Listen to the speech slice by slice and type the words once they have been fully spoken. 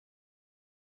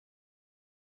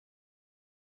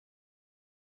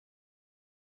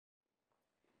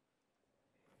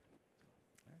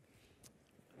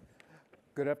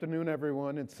Good afternoon,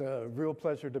 everyone. It's a real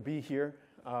pleasure to be here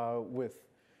with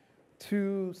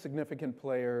two significant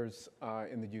players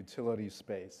in the utility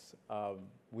space.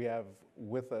 We have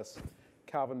with us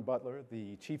Calvin Butler,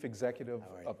 the Chief Executive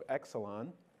of Exelon,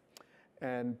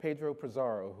 and Pedro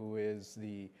Pizarro, who is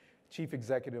the Chief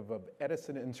Executive of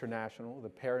Edison International, the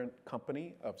parent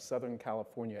company of Southern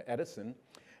California Edison,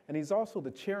 and he's also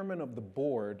the chairman of the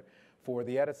board for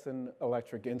the Edison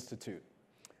Electric Institute.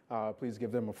 Please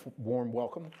give them a warm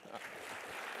welcome.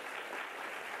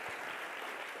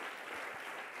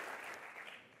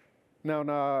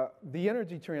 Now, the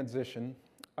energy transition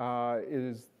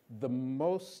is the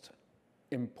most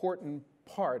important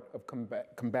part of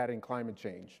combating climate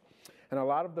change. And a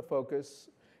lot of the focus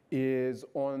is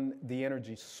on the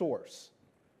energy source: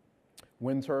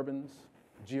 wind turbines,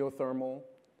 geothermal,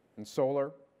 and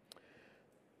solar.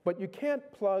 But you can't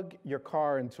plug your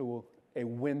car into a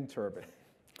wind turbine.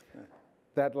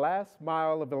 That last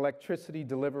mile of electricity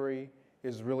delivery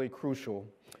is really crucial,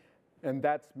 and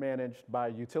that's managed by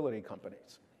utility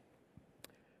companies.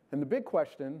 And the big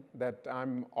question that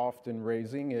I'm often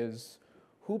raising is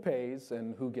who pays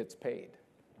and who gets paid?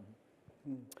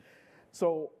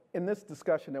 So in this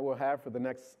discussion that we'll have for the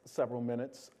next several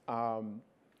minutes,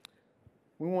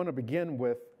 we want to begin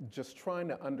with just trying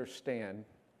to understand,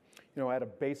 at a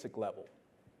basic level,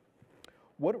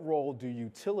 what role do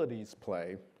utilities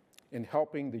play in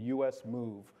helping the U.S.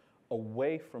 move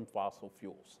away from fossil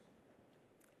fuels?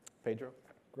 Pedro?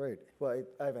 Great. Well,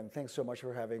 Ivan, thanks so much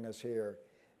for having us here.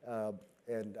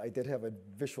 And I did have a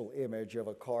visual image of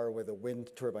a car with a wind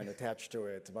turbine attached to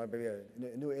it. It might be a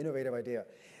new innovative idea.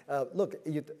 Look,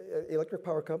 electric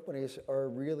power companies are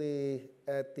really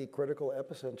at the critical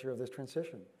epicenter of this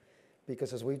transition.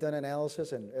 Because as we've done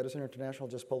analysis, and Edison International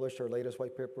just published our latest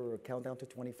white paper, Countdown to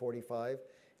 2045,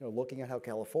 looking at how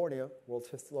California, world's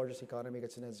fifth largest economy,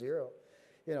 gets to net zero.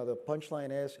 The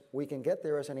punchline is we can get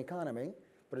there as an economy,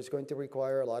 but it's going to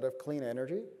require a lot of clean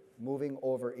energy, moving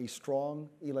over a strong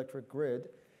electric grid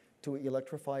to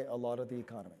electrify a lot of the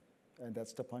economy. And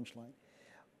that's the punchline.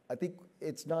 I think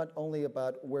it's not only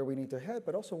about where we need to head,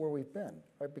 but also where we've been,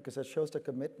 right? Because it shows the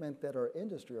commitment that our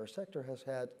industry, our sector has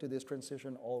had to this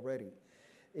transition already.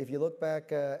 If you look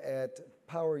back at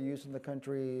power use in the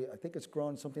country, I think it's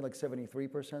grown something like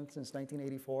 73% since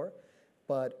 1984,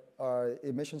 but our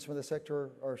emissions from the sector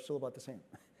are still about the same.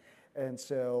 And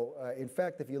so, in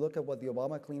fact, if you look at what the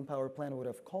Obama Clean Power Plan would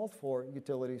have called for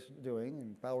utilities doing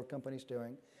and power companies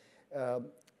doing,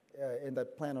 and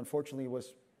that plan unfortunately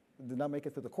did not make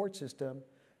it through the court system,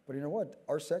 but you know what?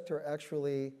 Our sector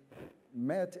actually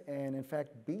met and in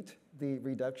fact beat the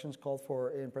reductions called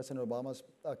for in President Obama's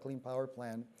Clean Power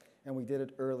Plan, and we did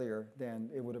it earlier than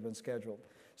it would have been scheduled.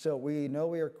 So we know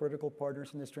we are critical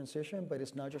partners in this transition, but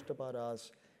it's not just about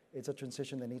us. It's a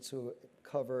transition that needs to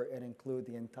cover and include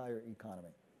the entire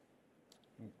economy.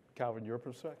 Calvin, your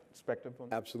perspective on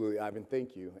that? Absolutely, Ivan,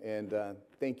 thank you. And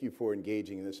thank you for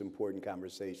engaging in this important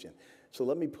conversation. So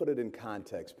let me put it in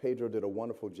context. Pedro did a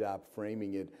wonderful job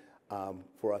framing it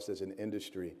for us as an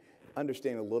industry.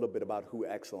 Understand a little bit about who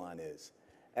Exelon is.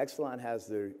 Exelon has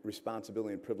the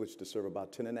responsibility and privilege to serve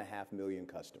about 10.5 million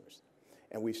customers.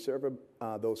 And we serve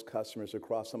those customers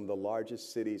across some of the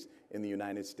largest cities in the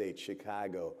United States: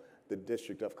 Chicago, the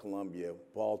District of Columbia,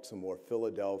 Baltimore,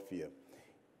 Philadelphia.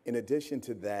 In addition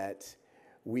to that,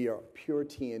 we are pure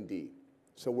T&D.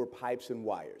 So we're pipes and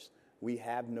wires. We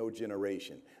have no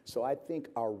generation. So I think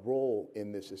our role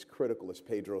in this is critical, as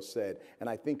Pedro said, and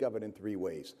I think of it in three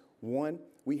ways. One,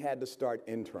 we had to start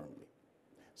internally.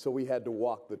 So we had to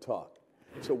walk the talk.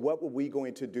 So what were we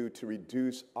going to do to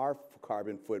reduce our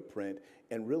carbon footprint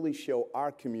and really show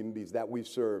our communities that we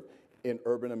serve in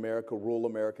urban America, rural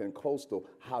America, and coastal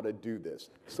how to do this?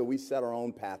 So we set our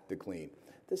own path to clean.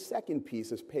 The second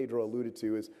piece, as Pedro alluded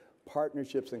to, is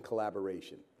partnerships and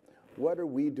collaboration. What are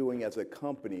we doing as a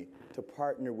company to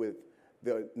partner with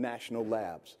the national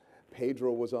labs?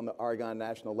 Pedro was on the Argonne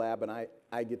National Lab, and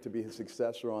I get to be his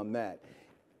successor on that.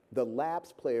 The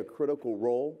labs play a critical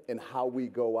role in how we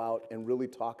go out and really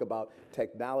talk about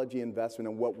technology investment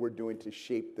and what we're doing to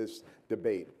shape this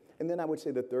debate. And then I would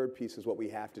say the third piece is what we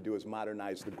have to do is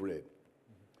modernize the grid.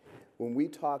 When we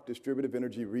talk distributed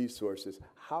energy resources,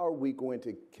 how are we going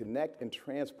to connect and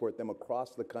transport them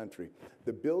across the country?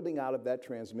 The building out of that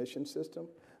transmission system,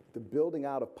 the building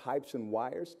out of pipes and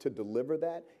wires to deliver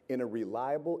that in a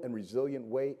reliable and resilient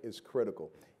way is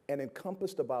critical. And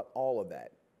encompassed about all of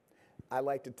that, I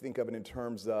like to think of it in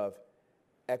terms of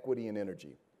equity in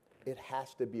energy. It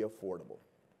has to be affordable.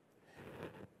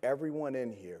 Everyone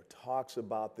in here talks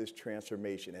about this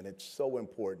transformation, and it's so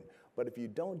important. But if you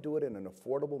don't do it in an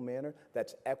affordable manner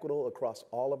that's equitable across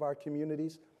all of our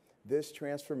communities, this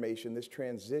transformation, this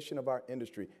transition of our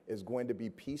industry is going to be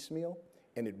piecemeal,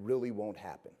 and it really won't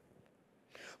happen.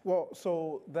 Well,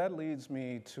 so that leads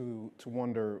me to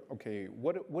wonder, okay,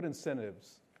 what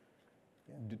incentives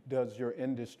does your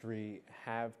industry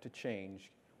have to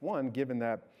change? One, given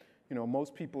that,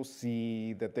 most people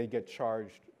see that they get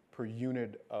charged per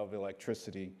unit of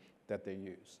electricity that they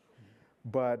use.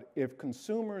 But if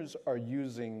consumers are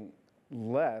using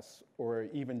less or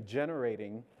even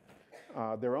generating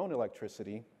their own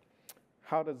electricity,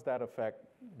 how does that affect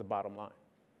the bottom line?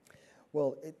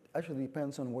 Well, it actually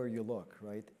depends on where you look,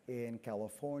 right? In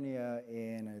California,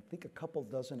 and I think a couple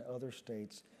dozen other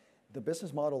states, the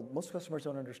business model most customers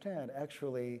don't understand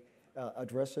actually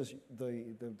addresses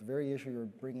the very issue you're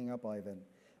bringing up, Ivan.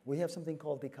 We have something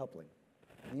called decoupling.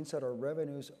 It means that our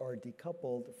revenues are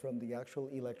decoupled from the actual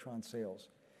electron sales.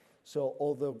 So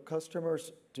although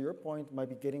customers, to your point, might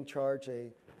be getting charged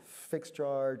a fixed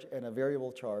charge and a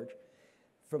variable charge,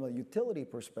 from a utility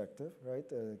perspective, right,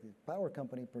 the power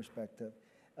company perspective,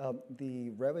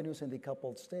 the revenues in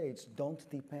decoupled states don't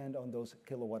depend on those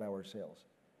kilowatt hour sales.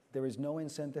 There is no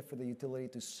incentive for the utility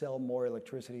to sell more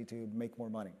electricity to make more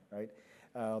money, right?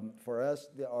 For us,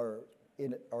 our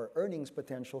earnings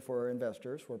potential for our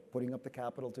investors, for putting up the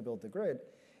capital to build the grid,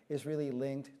 is really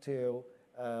linked to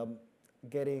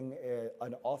getting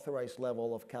an authorized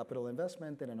level of capital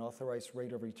investment and an authorized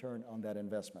rate of return on that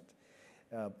investment.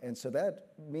 And so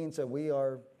that means that we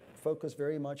are focused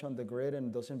very much on the grid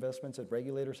and those investments that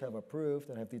regulators have approved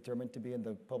and have determined to be in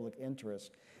the public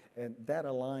interest. And that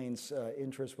aligns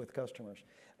interest with customers.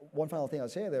 One final thing I'll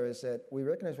say there is that we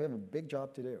recognize we have a big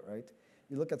job to do, right?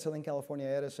 You look at Southern California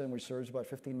Edison, which serves about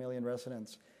 15 million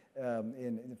residents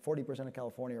in 40% of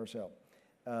California or so.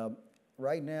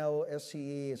 Right now,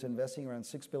 SCE is investing around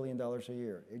 $6 billion a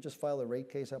year. It just filed a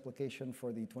rate case application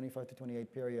for the 25 to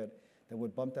 28 period that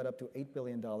would bump that up to $8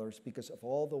 billion because of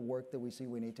all the work that we see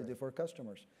we need to do for our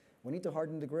customers. We need to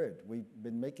harden the grid. We've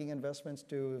been making investments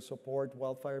to support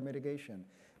wildfire mitigation.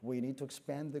 We need to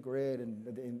expand the grid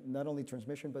and not only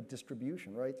transmission, but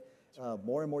distribution, right?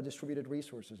 More and more distributed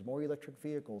resources, more electric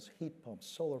vehicles, heat pumps,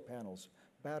 solar panels,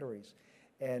 batteries.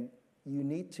 And you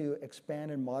need to expand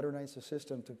and modernize the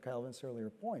system, to Calvin's earlier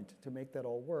point, to make that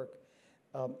all work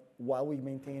while we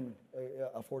maintain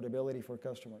affordability for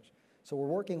customers. So we're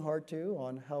working hard too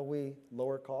on how we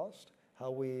lower cost, how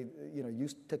we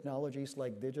use technologies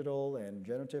like digital and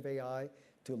generative AI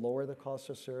to lower the cost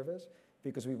of service,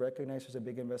 because we recognize there's a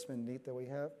big investment need that we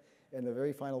have. And the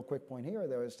very final quick point here,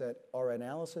 though, is that our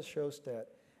analysis shows that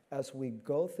as we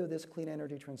go through this clean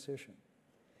energy transition,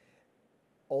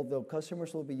 although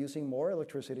customers will be using more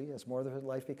electricity as more of their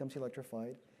life becomes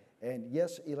electrified, and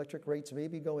yes, electric rates may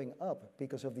be going up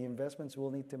because of the investments we'll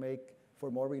need to make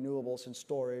for more renewables and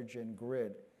storage and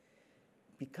grid.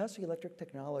 Because electric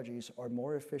technologies are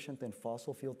more efficient than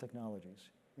fossil fuel technologies,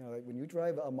 like when you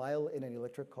drive a mile in an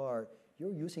electric car, you're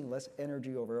using less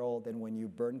energy overall than when you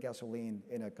burn gasoline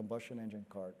in a combustion engine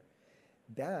car.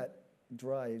 That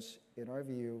drives, in our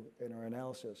view, in our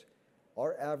analysis,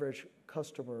 our average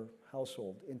customer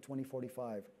household in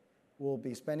 2045 will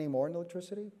be spending more on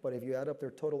electricity, but if you add up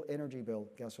their total energy bill,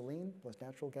 gasoline plus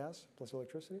natural gas plus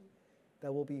electricity,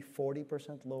 that will be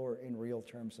 40% lower in real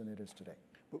terms than it is today.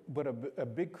 But a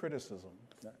big criticism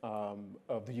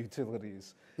of the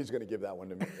utilities. He's going to give that one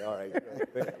to me. All right.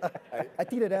 I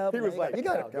teed it up. He was like, you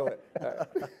got it. Go ahead.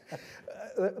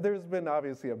 There's been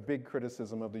obviously a big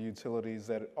criticism of the utilities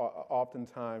that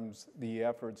oftentimes the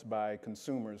efforts by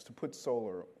consumers to put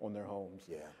solar on their homes.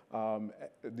 Yeah.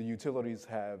 The utilities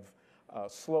have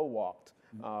slow walked,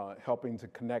 helping to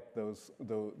connect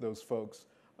those folks,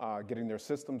 getting their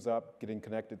systems up, getting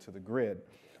connected to the grid.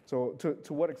 So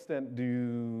to what extent do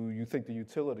you think the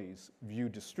utilities view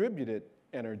distributed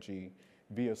energy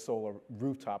via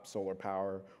rooftop solar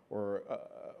power or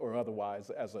otherwise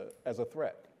as a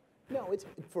threat? No, it's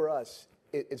for us.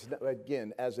 It's not,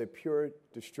 again, as a pure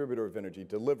distributor of energy,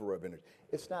 deliverer of energy,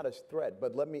 it's not a threat.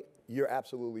 But you're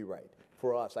absolutely right.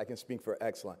 For us, I can speak for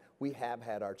Exelon. We have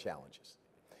had our challenges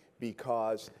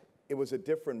because it was a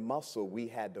different muscle we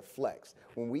had to flex.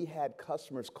 When we had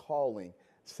customers calling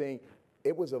saying,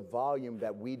 it was a volume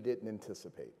that we didn't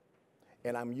anticipate.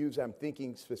 And I'm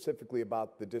thinking specifically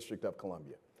about the District of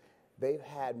Columbia. They've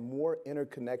had more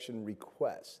interconnection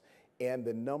requests and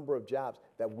the number of jobs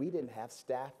that we didn't have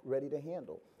staff ready to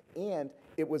handle. And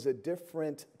it was a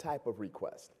different type of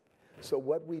request. So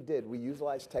what we did, we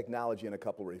utilized technology in a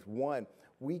couple of ways. One,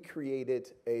 we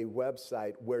created a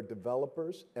website where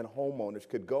developers and homeowners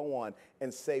could go on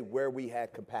and say where we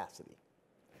had capacity.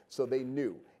 So they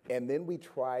knew. And then we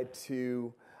tried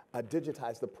to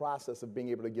digitize the process of being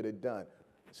able to get it done.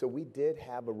 So we did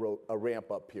have a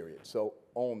ramp-up period, so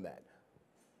own that.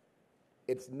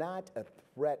 It's not a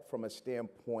threat from a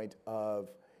standpoint of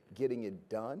getting it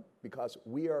done because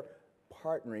we are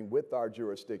partnering with our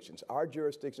jurisdictions. Our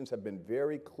jurisdictions have been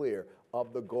very clear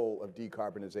of the goal of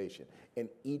decarbonization in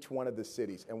each one of the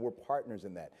cities, and we're partners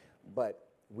in that. But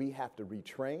we have to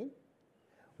retrain.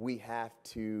 We have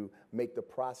to make the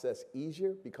process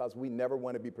easier because we never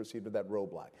want to be perceived as that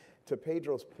roadblock. To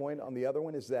Pedro's point on the other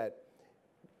one is that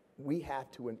we have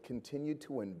to continue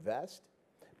to invest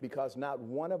because not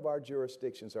one of our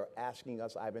jurisdictions are asking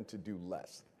us, Ivan, to do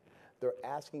less. They're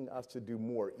asking us to do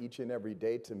more each and every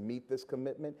day to meet this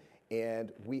commitment,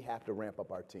 and we have to ramp up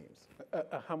our teams.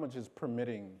 How much is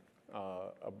permitting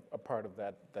a part of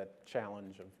that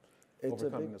challenge of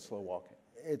overcoming the slow walking?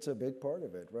 It's a big part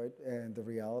of it, right? And the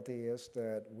reality is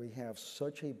that we have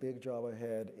such a big job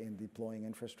ahead in deploying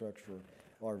infrastructure.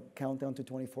 Our Countdown to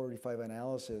 2045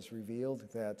 analysis revealed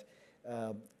that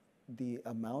the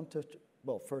amount of,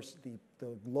 well, first, the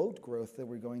load growth that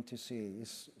we're going to see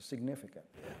is significant,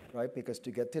 right? Because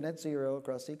to get to net zero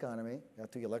across the economy, you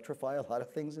have to electrify a lot of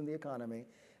things in the economy.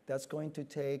 That's going to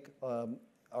take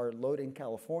our load in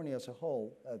California as a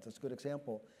whole, that's a good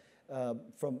example,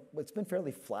 from it's been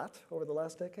fairly flat over the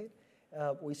last decade.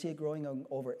 We see it growing on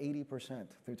over 80%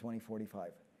 through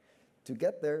 2045. To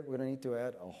get there, we're going to need to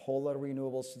add a whole lot of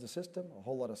renewables to the system, a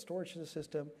whole lot of storage to the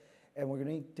system, and we're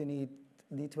going to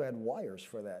need to add wires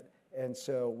for that. And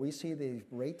so we see the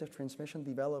rate of transmission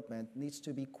development needs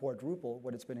to be quadruple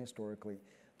what it's been historically.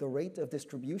 The rate of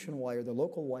distribution wire, the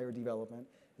local wire development,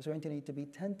 is going to need to be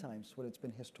 10 times what it's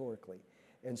been historically.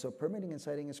 And so permitting and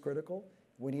siting is critical.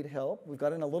 We need help. We've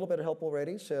gotten a little bit of help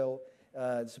already. So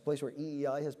it's a place where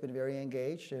EEI has been very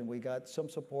engaged, and we got some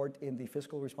support in the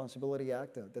Fiscal Responsibility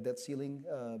Act, the debt ceiling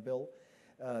bill,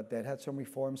 that had some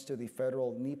reforms to the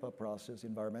federal NEPA process,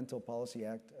 Environmental Policy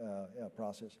Act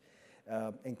process.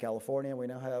 In California, we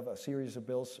now have a series of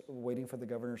bills waiting for the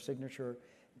governor's signature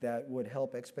that would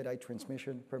help expedite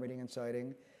transmission, permitting, and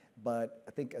siting. But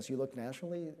I think as you look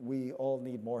nationally, we all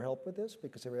need more help with this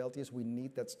because the reality is we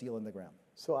need that steel in the ground.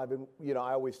 So I've been,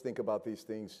 I always think about these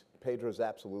things. Pedro's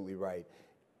absolutely right.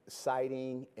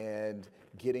 Siting and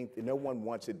no one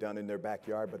wants it done in their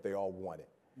backyard, but they all want it.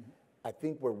 Mm-hmm. I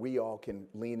think where we all can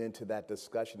lean into that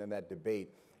discussion and that debate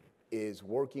is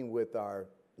working with our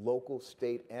local,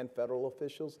 state, and federal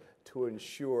officials to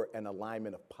ensure an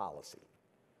alignment of policy.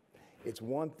 It's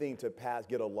one thing to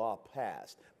get a law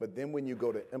passed, but then when you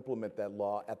go to implement that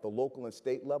law at the local and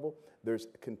state level, there's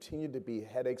continued to be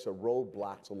headaches or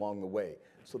roadblocks along the way.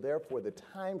 So therefore, the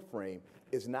time frame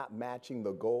is not matching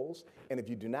the goals, and if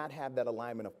you do not have that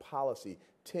alignment of policy,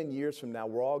 10 years from now,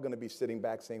 we're all going to be sitting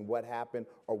back saying, what happened,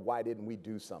 or why didn't we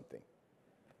do something?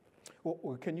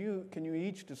 Well, can you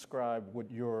each describe what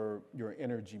your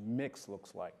energy mix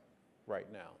looks like right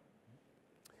now?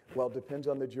 Well, it depends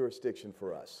on the jurisdiction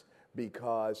for us,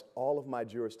 because all of my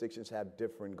jurisdictions have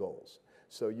different goals.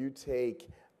 So you take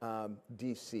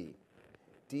DC.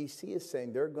 DC is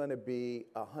saying they're going to be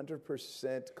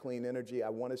 100% clean energy, I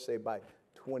want to say by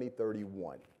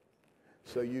 2031.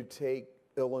 So you take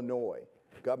Illinois.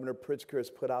 Governor Pritzker has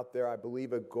put out there, I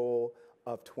believe, a goal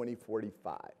of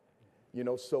 2045.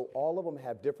 So all of them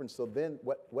have different. So then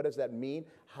what does that mean?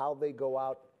 How they go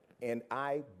out and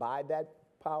I buy that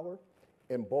power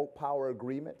in bulk power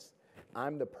agreements.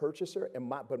 I'm the purchaser,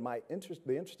 the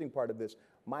interesting part of this,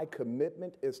 my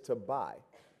commitment is to buy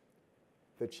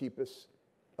the cheapest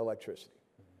electricity.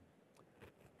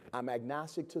 I'm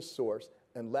agnostic to source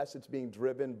unless it's being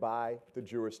driven by the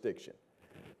jurisdiction.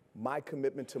 My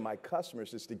commitment to my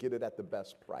customers is to get it at the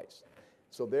best price.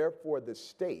 So therefore, the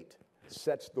state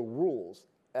sets the rules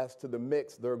as to the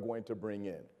mix they're going to bring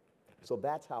in. So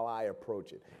that's how I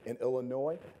approach it. In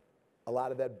Illinois, a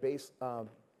lot of that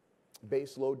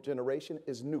base load generation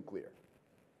is nuclear.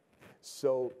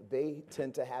 So they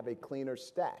tend to have a cleaner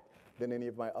stack than any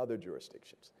of my other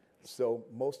jurisdictions. So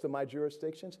most of my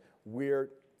jurisdictions,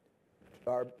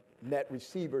 are net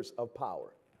receivers of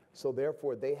power. So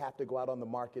therefore, they have to go out on the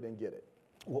market and get it.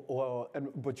 Well,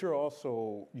 but you're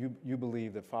also, you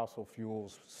believe that fossil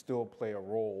fuels still play a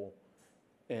role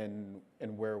in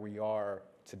where we are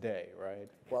today, right?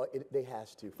 Well, they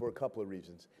has to for a couple of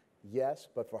reasons. Yes,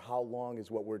 but for how long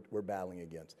is what we're battling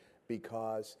against?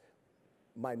 Because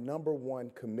my number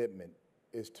one commitment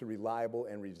is to reliable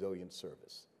and resilient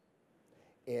service.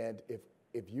 And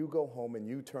if you go home and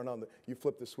you you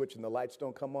flip the switch and the lights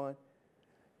don't come on,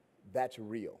 that's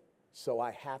real. So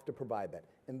I have to provide that.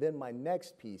 And then my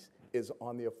next piece is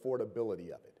on the affordability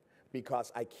of it,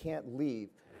 because I can't leave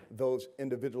those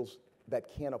individuals that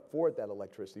can't afford that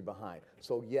electricity behind.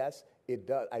 So yes, it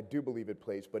does. I do believe it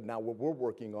plays, but now what we're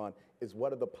working on is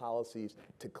what are the policies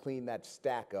to clean that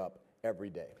stack up every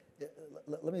day. Yeah,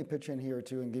 let me pitch in here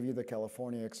too and give you the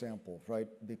California example, right?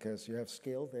 Because you have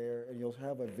scale there and you'll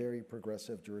have a very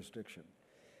progressive jurisdiction.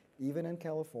 Even in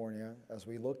California, as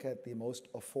we look at the most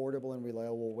affordable and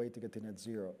reliable way to get to net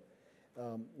zero,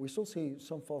 we still see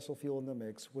some fossil fuel in the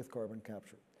mix with carbon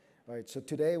capture. Right, so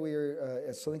today we are,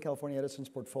 at Southern California Edison's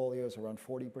portfolio is around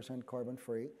 40% carbon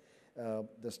free.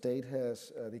 The state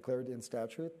has declared in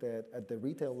statute that at the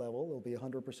retail level, it'll be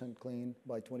 100% clean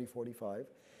by 2045.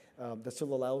 That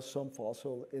still allows some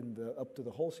fossil up to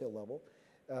the wholesale level.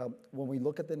 When we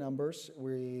look at the numbers,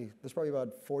 there's probably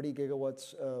about 40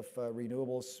 gigawatts of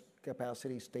renewables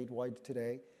capacity statewide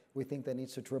today. We think that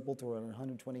needs to triple to around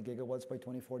 120 gigawatts by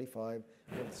 2045.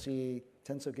 We'll see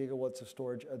tens of gigawatts of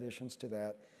storage additions to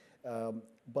that.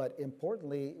 But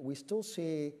importantly, we still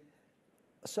see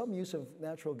some use of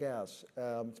natural gas.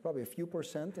 It's probably a few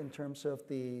percent in terms of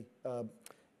the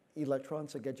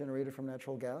electrons that get generated from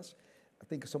natural gas. I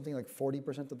think something like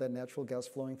 40% of that natural gas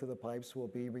flowing through the pipes will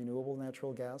be renewable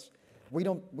natural gas. We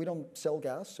don't sell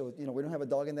gas, so we don't have a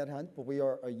dog in that hunt, but we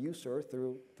are a user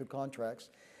through contracts.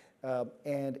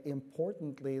 And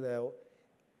importantly, though,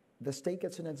 the state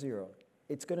gets to net zero.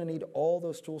 It's going to need all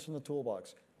those tools in the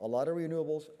toolbox. A lot of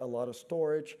renewables, a lot of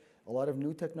storage, a lot of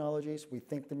new technologies. We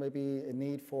think there may be a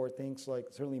need for things like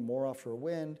certainly more offshore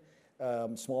wind,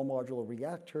 small modular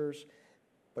reactors,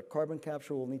 but carbon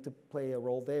capture will need to play a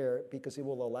role there because it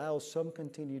will allow some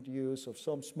continued use of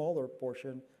some smaller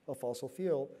portion of fossil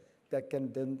fuel that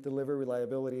can then deliver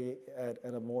reliability at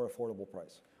a more affordable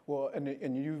price. Well,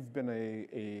 and you've been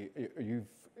you've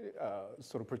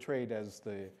sort of portrayed as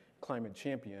the climate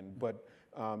champion, but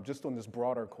just on this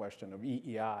broader question of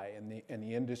EEI and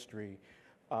the industry,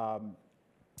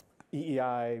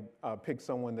 EEI picked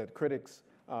someone that critics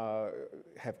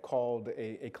have called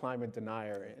a climate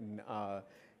denier,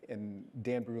 and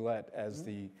Dan Brulette as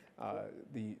the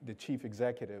chief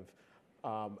executive.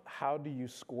 How do you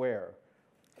square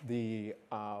the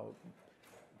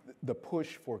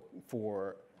push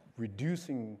for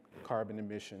reducing carbon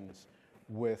emissions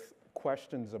with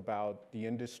questions about the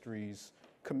industry's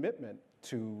commitment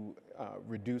to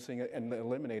reducing and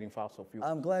eliminating fossil fuels?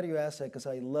 I'm glad you asked that because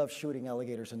I love shooting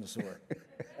alligators in the sewer.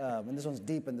 And this one's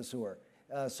deep in the sewer.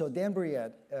 So Dan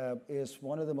Brulette is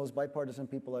one of the most bipartisan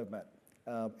people I've met.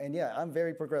 And yeah, I'm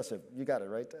very progressive. You got it,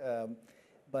 right?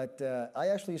 But I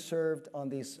actually served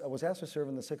on I was asked to serve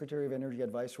on the Secretary of Energy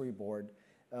Advisory Board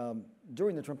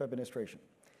during the Trump administration.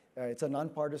 It's a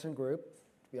nonpartisan group.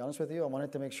 To be honest with you, I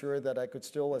wanted to make sure that I could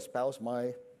still espouse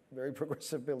my very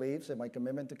progressive beliefs and my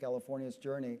commitment to California's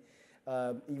journey,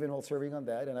 even while serving on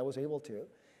that, and I was able to.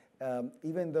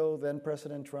 Even though then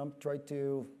President Trump tried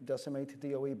to decimate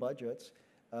DOE budgets,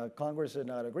 Congress did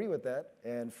not agree with that,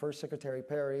 and first Secretary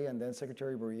Perry and then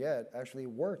Secretary Brulette actually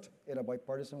worked in a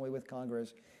bipartisan way with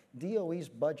Congress. DOE's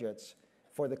budgets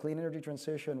for the clean energy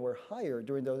transition were higher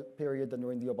during the period than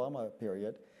during the Obama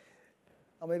period.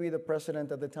 Maybe the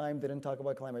president at the time didn't talk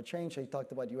about climate change, he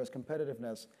talked about US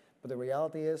competitiveness, but the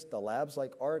reality is the labs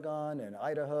like Oregon and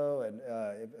Idaho and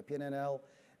PNNL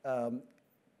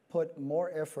put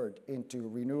more effort into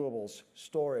renewables,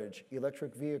 storage,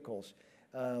 electric vehicles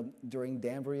during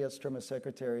Dan Brulette's term as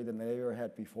secretary than they ever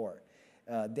had before.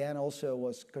 Dan also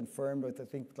was confirmed with, I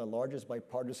think, the largest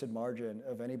bipartisan margin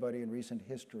of anybody in recent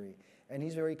history. And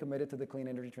he's very committed to the clean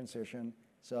energy transition.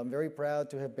 So I'm very proud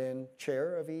to have been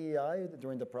chair of EEI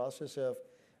during the process of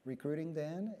recruiting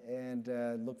Dan,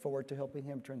 and look forward to helping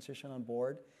him transition on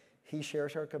board. He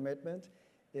shares our commitment.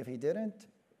 If he didn't,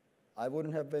 I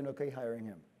wouldn't have been okay hiring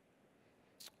him.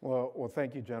 Well,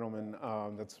 thank you, gentlemen.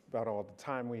 That's about all the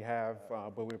time we have,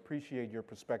 but we appreciate your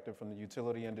perspective from the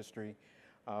utility industry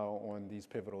on these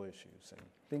pivotal issues. And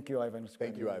thank you, Ivan.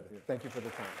 Thank you, Ivan. thank you for the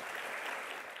time.